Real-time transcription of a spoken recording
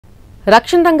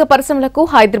రక్షణ రంగ పరిశ్రమలకు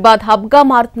హైదరాబాద్ హబ్ గా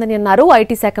మారుతుందని అన్నారు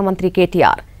ఐటీ శాఖ మంత్రి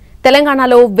KTR.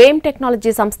 తెలంగాణలో వేమ్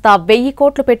టెక్నాలజీ సంస్థ 1000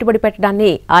 కోట్లు పెట్టుబడి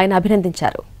పెట్టడాన్ని ఆయన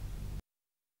అభినందించారు.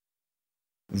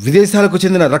 విదేశాలకు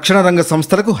చెందిన రక్షణ రంగ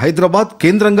సంస్థలకు హైదరాబాద్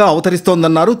కేంద్రంగా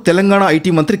అవతరిస్తోందన్నారు తెలంగాణ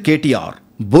ఐటీ మంత్రి KTR.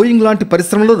 బోయింగ్ లాంటి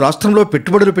పరిశ్రమలు రాష్ట్రంలో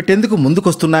పెట్టుబడులు పెట్టేందుకు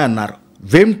ముందుకొస్తున్నాయన్నారు.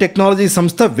 వేమ్ టెక్నాలజీ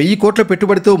సంస్థ 1000 కోట్ల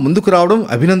పెట్టుబడితో ముందుకు రావడం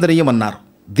అభినందనీయమన్నారు.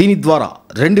 దీని ద్వారా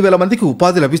 2000 మందికి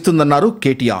ఉపాధి లభిస్తుందన్నారు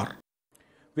KTR.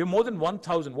 We have more than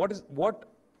 1,000. What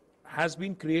has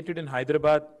been created in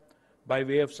Hyderabad by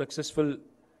way of successful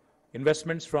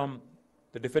investments from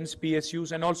the defense PSUs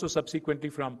and also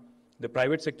subsequently from the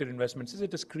private sector investments is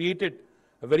it has created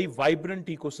a very vibrant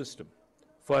ecosystem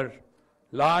for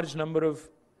large number of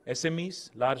SMEs,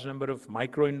 large number of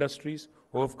micro industries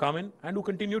who have come in and who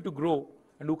continue to grow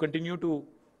and who continue to,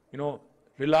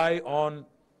 rely on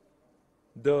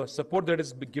the support that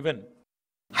is given.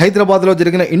 హైదరాబాద్లో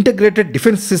జరిగిన integrated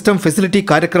defence system facility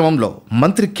కార్యక్రమంలో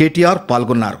మంత్రి KTR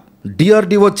పాల్గొన్నారు.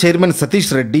 DRDO chairman Satish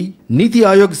Reddy, నీతి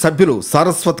ఆయోగ్ సభ్యులు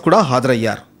సారస్వత్ కూడా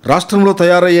హాజరయ్యారు. రాష్ట్రంలో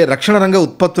తయారయ్యే రక్షణ రంగ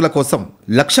ఉత్పత్తుల కోసం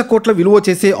 1,00,000 కోట్ల విలువ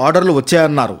చేసే ఆర్డర్లు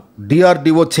వచ్చాయన్నారు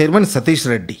DRDO chairman Satish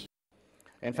Reddy.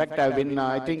 In fact,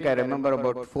 I think I remember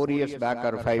about 4 years back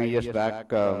or 5 years back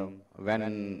when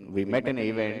we met in an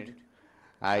event,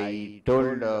 I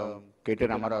told KT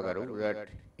Ramarao garu that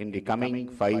in the coming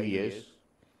 5 years,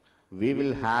 we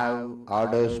will have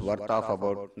orders worth of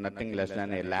about nothing less than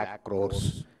 1,00,000 crores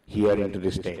here into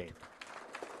the state.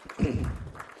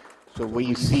 So we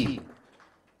see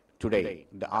today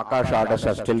the Akash orders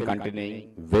are still continuing.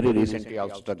 Very recently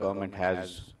also the government has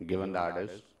given the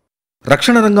orders.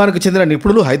 రక్షణ రంగానికి చెందిన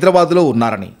నిపుణులు హైదరాబాద్లో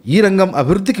ఉన్నారని, ఈ రంగం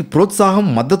అభివృద్ధికి ప్రోత్సాహం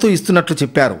మద్దతు ఇస్తున్నట్లు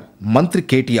చెప్పారు మంత్రి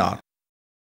KTR.